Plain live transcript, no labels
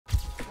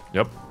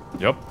Yep.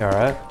 All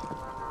right.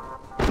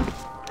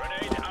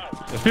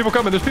 There's people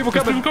coming.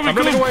 I'm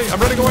running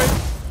away.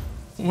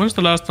 When's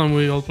the last time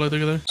we all played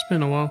together? It's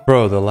been a while.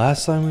 Bro, the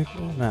last time we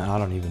played? Man, I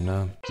don't even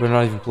know. We're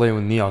not even playing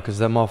with Neok because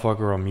that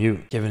motherfucker on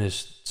mute, giving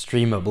his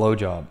stream a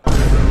blowjob.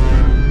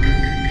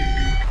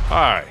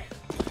 Hi.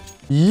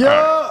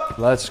 Yeah.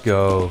 Let's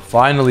go.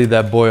 Finally,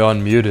 that boy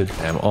unmuted.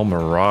 I'm on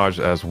Mirage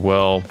as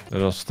well. The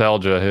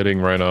nostalgia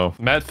hitting right now.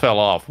 Matt fell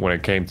off when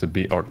it came to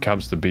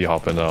comes to B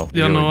hopping now.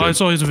 Yeah, Really no, I did.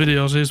 saw his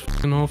videos. He's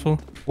fucking awful.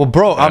 Well,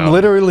 bro, Yeah. I'm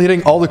literally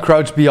hitting all the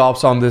crouch B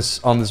ops on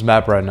this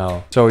map right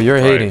now. So you're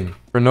hating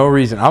for no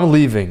reason. I'm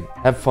leaving.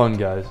 Have fun,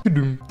 guys.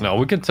 No,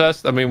 we can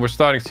test. I mean, we're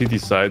starting CT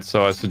side,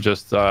 so I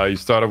suggest you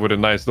start off with a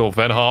nice little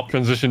vent hop,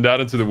 transition down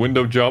into the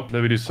window jump,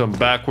 maybe do some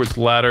backwards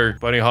ladder,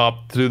 bunny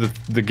hop through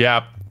the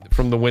gap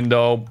from the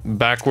window,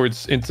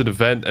 backwards into the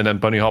vent, and then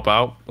bunny hop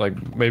out. Like,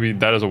 maybe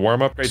that is a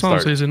warm-up. Great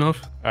Sounds start. easy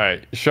enough. All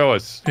right, show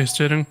us. He's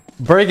cheating.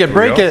 Break it,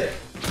 break it.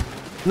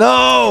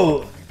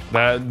 No.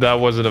 That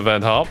was an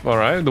event hop. All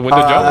right, the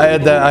window jump. I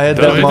had that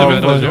Hit the window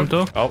motherfucker. jump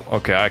though. Oh,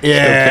 okay. I still can't hit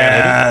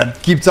Yeah.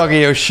 Keep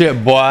talking your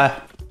shit, boy.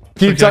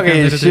 Keep Okay, I talking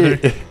your can't hit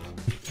it shit. it.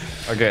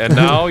 Okay, and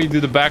now you do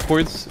the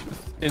backwards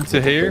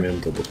into here.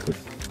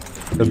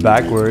 The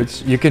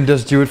backwards. You can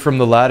just do it from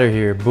the ladder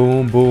here.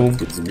 Boom, boom.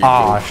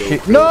 Ah,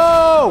 shit.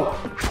 No!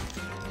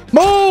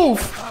 Move!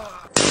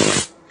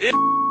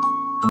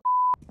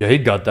 Yeah, he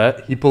got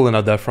that. He pulling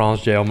out that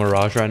France JL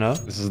Mirage right now.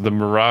 This is the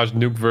Mirage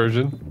nuke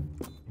version.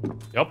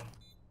 Yep.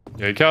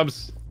 Here he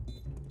comes.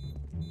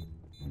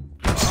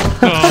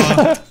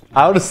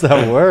 How does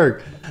that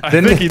work? I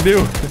think he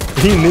knew.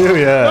 He knew, Oh,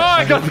 yeah.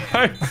 I got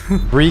that.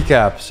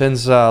 Recap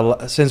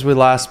since we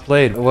last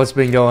played. What's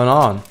been going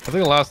on? I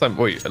think the last time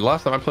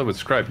I played with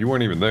Skripe, you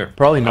weren't even there.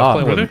 Probably not.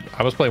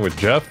 I was playing with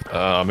Jeff,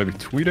 maybe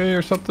Tweety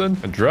or something,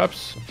 and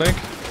Dreps, I think.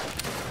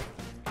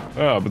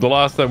 Yeah, but the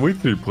last time we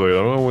three played, I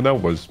don't know when that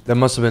was. That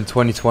must have been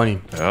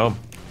 2020. Yeah,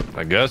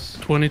 I guess.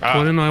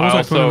 2020? No, it was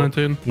like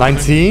 2019.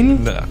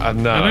 19? No,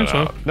 I think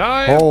so.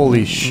 No,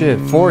 Holy shit.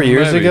 4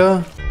 years Maybe.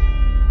 ago?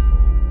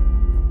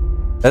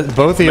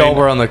 Both of y'all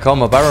were on the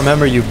come up. I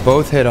remember you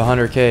both hit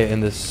 100K in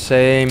the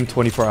same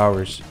 24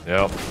 hours.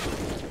 Yep.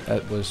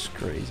 That was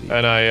crazy.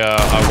 And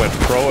I went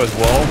pro as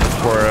well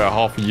for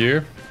half a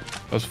year.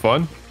 That was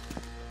fun.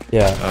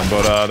 Yeah.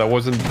 But that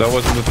wasn't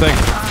the thing.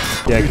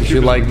 Yeah, because you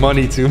like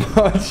money too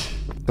much.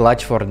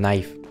 Clutch for a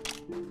knife.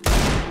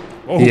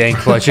 Oh. He ain't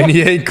clutching.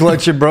 He ain't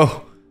clutching, bro.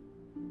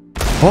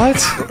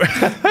 What?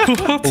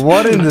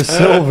 What in the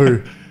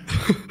silver?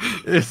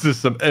 This is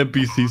some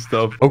NPC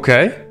stuff.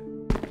 Okay.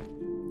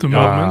 The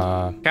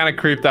movement. Kind of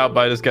creeped out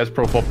by this guy's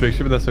profile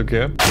picture, but that's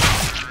okay.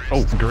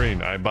 Oh,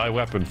 green. I buy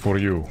weapon for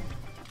you.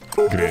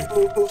 Green.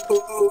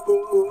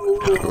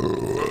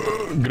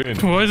 Green.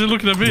 Why is he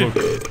looking at me?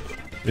 Look.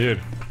 Here,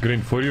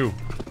 green for you.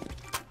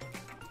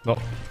 No,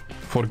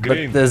 for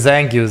green.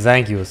 Thank you.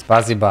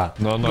 Spasiba.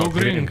 No, Go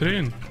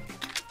green.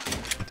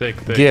 Take.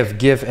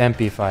 Give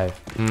MP5.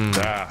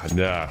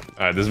 Nah.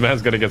 Alright, this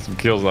man's gonna get some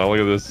kills now. Look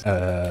at this.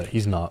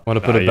 He's not. Want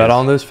to put a bet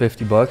on this?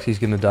 $50. He's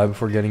gonna die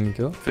before getting a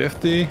kill.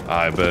 50?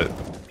 I bet.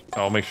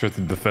 I'll make sure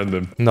to defend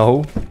him.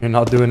 No, you're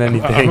not doing I'm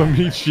a anything.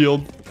 meat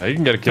shield. Yeah, he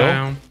can get a kill.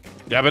 Damn.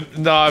 Yeah, but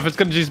no, if it's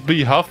gonna just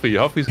be Huffy's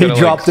gonna He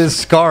dropped his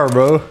scar,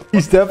 bro.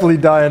 He's definitely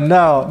dying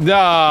now.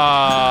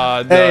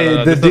 Nah. Hey,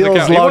 the this doesn't deal's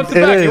count. locked.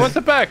 It is. He wants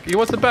it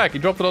back. He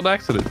dropped it on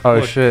accident. Oh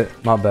Look. shit.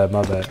 My bad.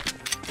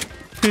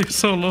 He's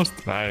so lost.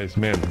 Nice,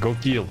 man. Go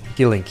kill.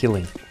 Killing.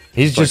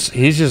 He's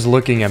just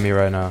looking at me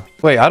right now.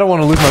 Wait, I don't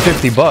want to lose my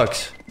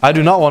 $50. I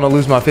do not want to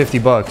lose my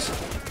 $50.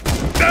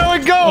 There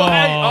we go. Oh.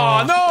 Hey,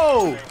 oh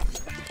no.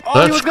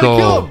 Oh, he was gonna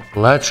kill him.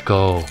 Let's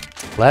go.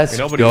 Hey,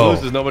 nobody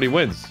loses, nobody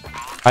wins.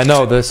 I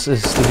know this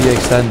is to be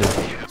extended.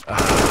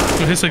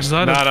 He's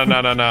excited.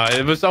 No.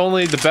 It was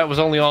only the bet was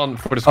only on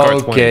for the scar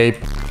 20. Okay,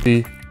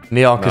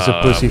 Neok is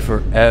a pussy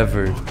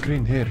forever.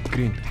 Green here,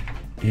 green.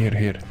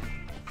 Here.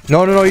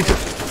 No.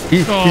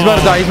 He's about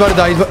to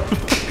die.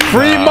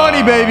 Free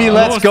money, baby.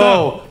 Let's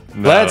go.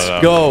 Let's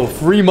go.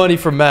 Free money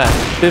from Matt.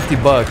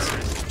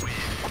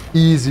 $50.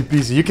 Easy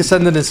peasy. You can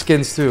send it in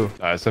skins too.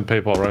 I send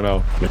PayPal right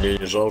now. Мне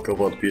не жалко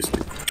подписки.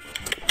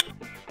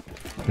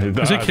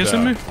 Is he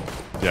kissing me?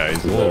 Yeah,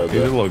 he's a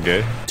little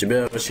gay.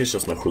 Тебя вообще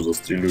сейчас нахуй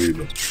застрелю,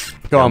 ебать.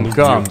 Come,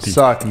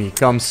 suck me.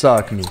 Come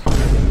suck me.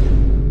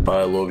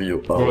 I love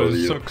you.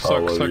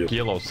 Suck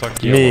yellow,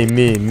 suck yellow.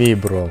 Me,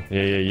 bro.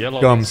 Yeah,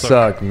 yellow. Come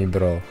suck me,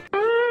 bro.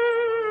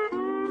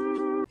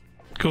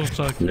 Cool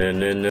suck. Не.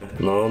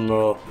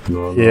 No.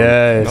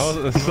 Yes.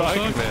 No, suck,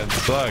 man,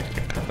 suck.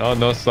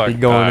 No suck. He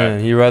going in.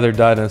 He'd rather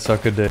die than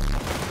suck a dick.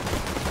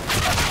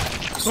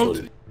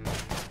 Sorry.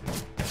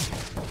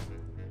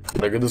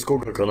 Так ты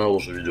сколько канал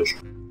уже ведешь?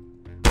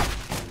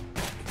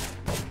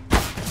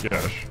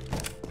 Yes.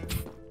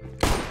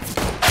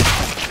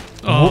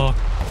 Oh.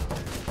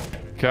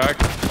 Cock,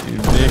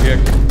 nigga.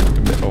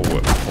 Oh,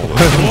 what? Hold on.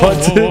 What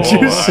did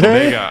you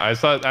say?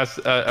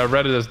 Nigga. I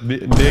read it as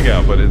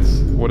nigga, but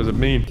what does it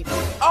mean?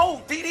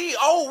 Oh, DD.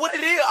 Oh, what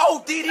it is?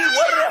 Oh, DD.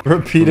 What it is?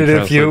 Repeat it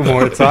a few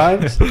more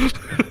times.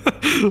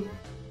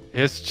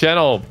 His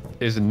channel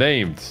is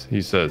named,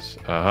 he says.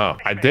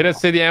 I didn't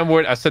say the M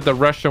word. I said the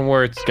Russian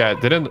word, scat.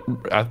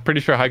 I'm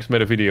pretty sure Hikes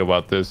made a video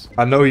about this.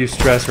 I know you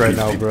stress right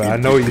now, bro. I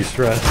know you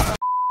stress.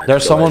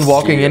 There's someone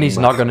walking in. He's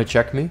not gonna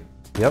check me.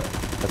 Yep,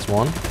 that's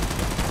one.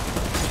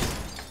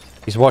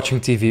 He's watching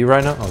TV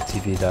right now. Oh,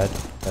 TV died.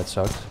 That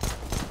sucks.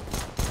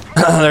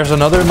 There's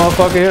another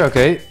motherfucker here.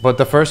 Okay, but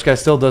the first guy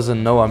still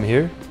doesn't know I'm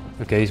here.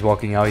 Okay, he's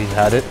walking out. He's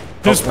had it.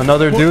 Oh,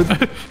 another dude.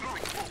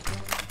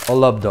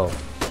 Hold up, though.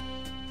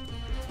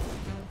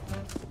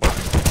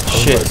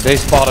 Shit, they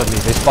spotted me.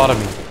 They spotted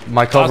me.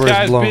 My cover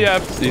is blown.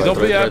 He's on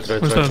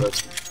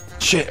BFs.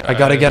 Shit, I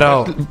gotta get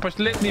out.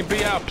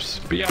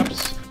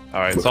 BFs.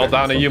 Alright, it's all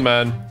down to you,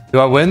 man. Do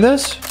I win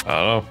this? I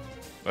don't know.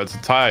 It's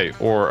a tie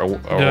or a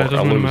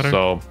really lose, matter.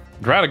 so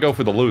try to go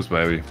for the lose,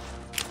 maybe.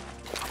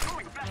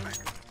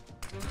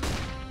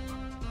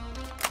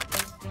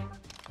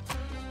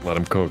 Let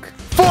him cook.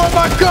 For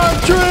my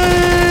country!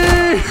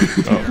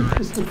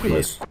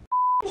 Nice.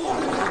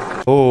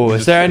 Oh,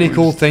 is there any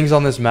cool things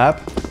on this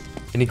map?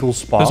 Any cool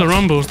spots? There's a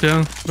run boost,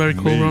 yeah. Very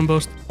cool run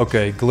boost.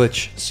 Okay,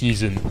 glitch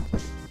season.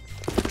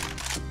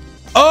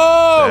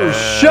 Oh,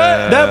 shit!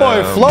 That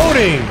boy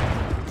floating!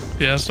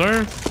 Yes,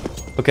 sir.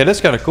 Okay,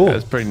 that's kind of cool.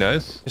 That's pretty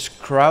nice. Just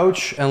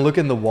crouch and look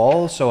in the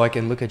wall so I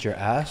can look at your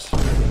ass.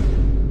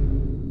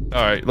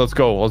 Alright, let's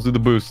go. Let's do the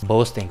boost.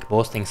 Boasting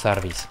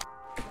service.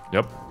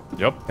 Yep.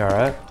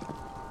 Alright.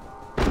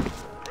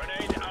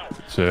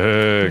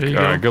 Sick. you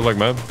Alright, go. good luck,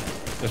 man.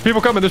 There's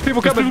people coming.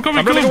 people coming,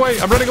 I'm running come. away.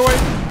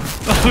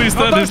 Oh, he's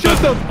dead. don't He's shoot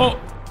dead. them.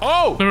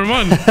 Oh! Never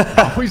mind.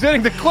 He's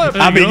hitting the clip.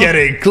 I be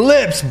getting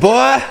clips,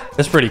 boy!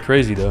 That's pretty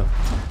crazy, though.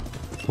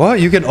 What?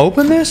 You can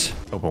open this?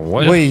 Open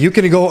what? Wait, you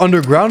can go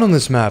underground on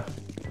this map.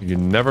 You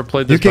never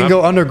played this You can map?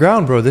 go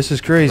underground, bro. This is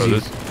crazy. Bro,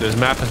 this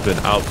map has been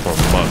out for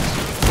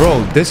months.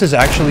 Bro, this is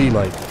actually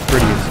like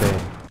pretty insane.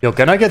 Yo,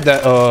 can I get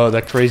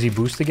that crazy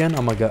boost again?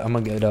 I'm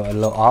gonna get a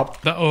little op.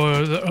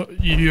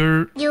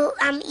 You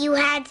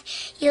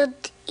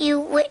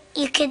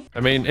could. I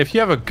mean, if you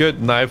have a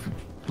good knife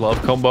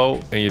glove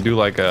combo and you do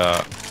like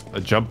a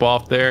jump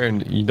off there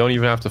and you don't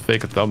even have to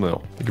fake a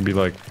thumbnail. You can be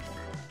like,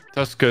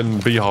 das can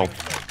be help.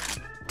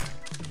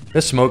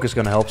 This smoke is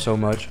gonna help so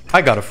much.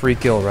 I got a free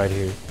kill right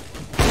here.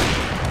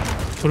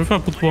 What if I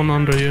put one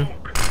under you?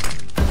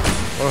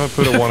 What if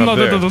I put a one No, up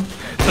there?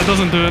 that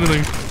doesn't do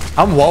anything.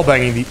 I'm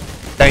wallbanging the...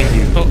 Thank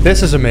you. Oh.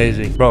 This is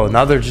amazing. Bro,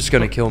 now they're just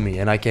gonna kill me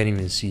and I can't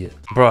even see it.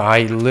 Bro,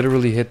 I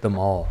literally hit them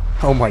all.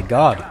 Oh my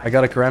god. I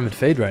got a Karambit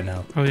Fade right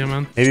now. Oh yeah,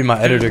 man. Maybe my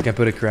editor can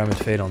put a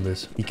Karambit Fade on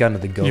this. He kind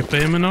of the goat. You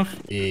pay him enough?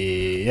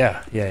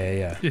 Yeah.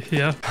 Yeah.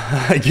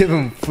 I give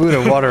him food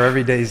and water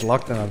every day. He's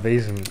locked in a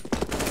basement.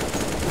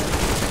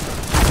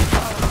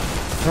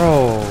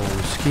 Bro,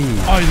 ski.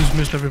 Oh, you just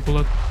missed every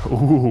bullet.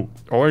 Ooh,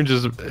 Orange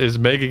is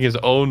making his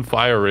own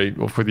fire rate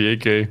for the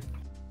AK.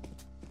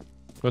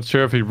 Not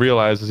sure if he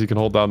realizes he can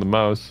hold down the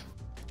mouse.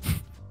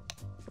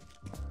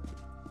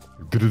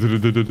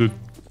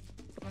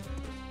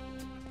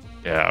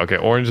 Yeah, okay.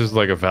 Orange is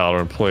like a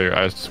Valorant player.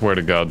 I swear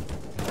to God.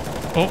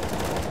 Oh,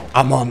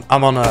 I'm on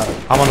a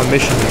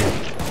mission here.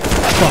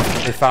 Fuck,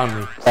 they found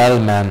me.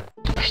 Spellman.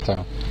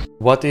 Что?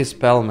 What is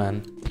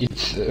Spellman?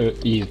 It's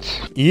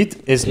eat.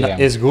 Eat is Yeah.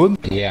 is good.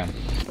 Yeah.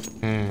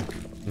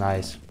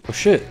 Nice. Oh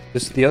shit,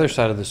 this is the other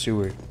side of the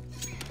sewer.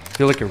 I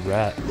feel like a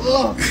rat.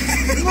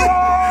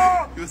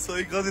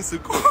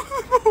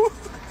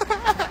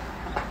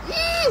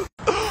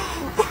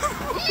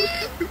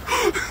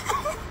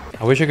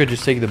 I wish I could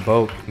just take the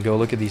boat and go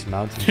look at these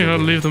mountains. you over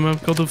gotta there. leave the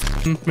map. Go to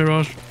f***ing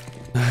Mirage.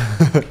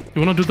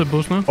 You wanna do the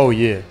boost now? Oh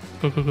yeah.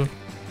 Go.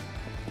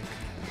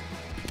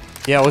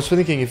 Yeah, I was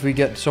thinking if we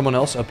get someone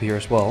else up here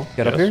as well.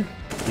 Get up Yes. here.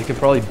 You can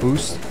probably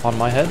boost on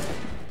my head.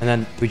 And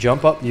then we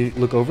jump up, you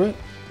look over it?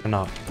 Or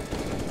not?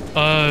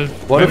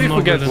 What Maybe if if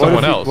we get really.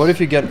 someone else. What if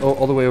you get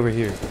all the way over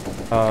here?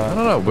 I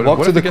don't know. But Walk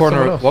what to if the we get someone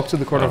corner. else? Walk to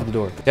the corner Oh. of the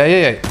door.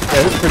 Yeah.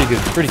 That's pretty good.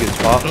 Pretty good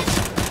spot.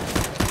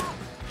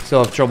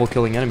 Still have trouble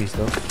killing enemies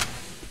though.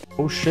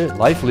 Oh shit,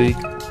 life leak.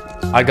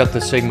 I got the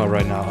Sigma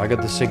right now. I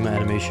got the Sigma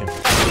animation.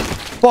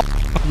 Fuck.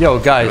 Yo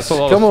guys, That's a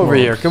lot of come over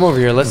here. smokes. Come over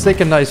here. Let's take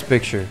a nice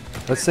picture.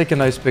 Let's take a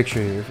nice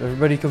picture here. If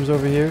everybody comes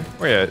over here.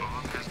 Where you at?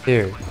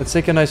 Here. Let's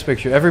take a nice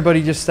picture.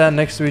 Everybody just stand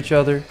next to each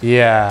other.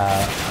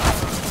 Yeah.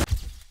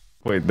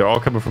 Wait, they're all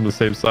coming from the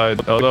same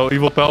side. Oh no,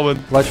 evil Pelman.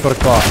 Let's for the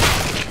car.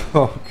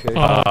 Okay.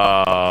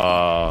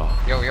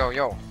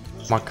 Yo.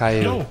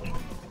 Makayo.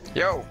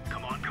 Yo.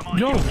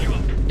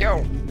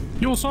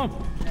 Yo, what's up?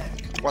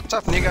 What's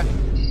up, nigga?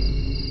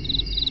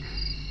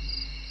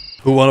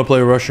 Who wanna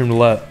play Russian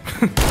roulette?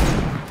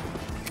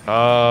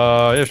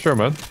 Yeah, sure,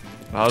 man.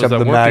 How does Except that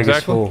the work mag is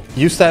exactly? full.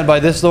 You stand by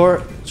this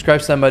door,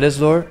 Skripe stand by this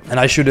door, and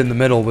I shoot in the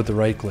middle with the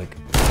right click.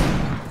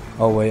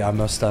 Oh wait, I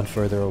must stand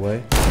further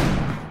away.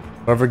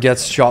 Whoever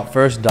gets shot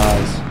first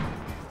dies.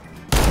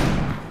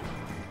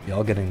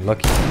 Y'all getting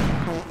lucky.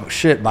 Oh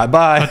shit, I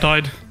bye-bye.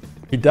 died.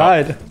 He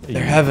died.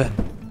 They're heaven.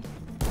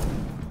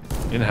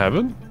 In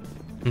heaven?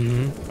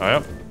 Mm-hmm. Oh,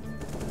 yep.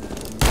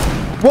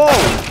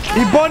 Whoa!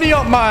 He bunny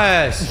up my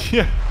ass!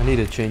 Yeah. I need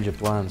to change of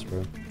plans,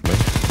 bro.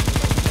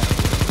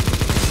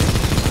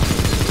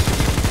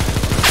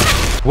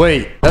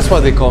 Wait, that's why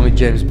they call me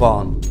James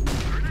Bond.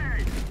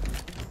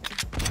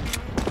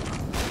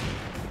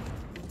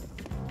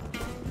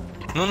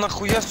 Ну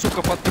нахуя,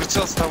 сука, под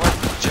прицел вставать,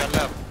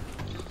 чаляп?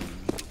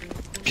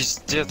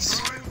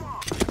 Пиздец.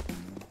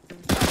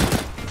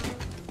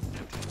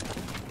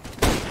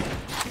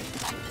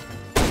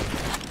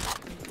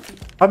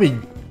 I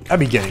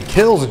be getting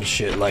kills and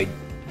shit. Like,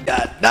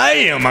 god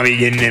damn, I be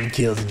getting them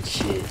kills and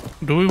shit.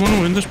 Do we want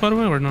to win this, by the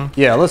way, or no?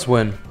 Yeah, let's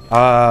win.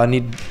 I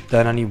need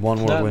one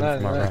more win for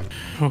my rank.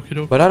 Okay,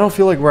 doke. But I don't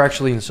feel like we're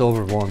actually in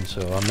silver 1,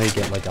 so I may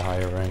get like a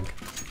higher rank.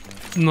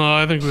 No,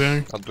 I think we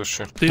are. От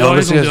души. The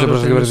eyes on the other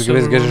thing is silver one, you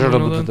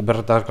know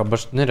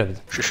that?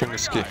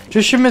 Шишимиски.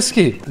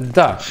 Shishimiski,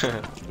 da.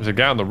 There's a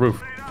guy on the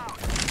roof.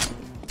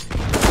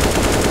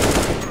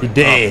 He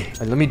dead.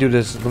 Right, let me do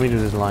this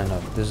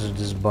lineup. This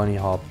is bunny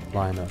hop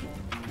lineup.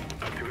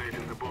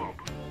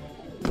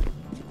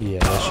 Yeah,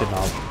 that should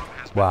not.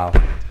 Wow.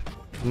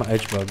 I'm an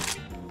edge bug.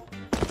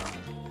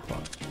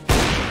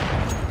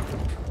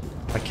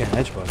 I can't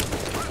edge bug.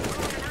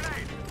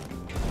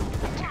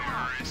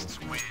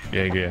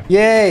 Yeah.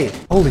 Yay!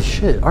 Holy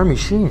shit, army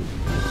sheen.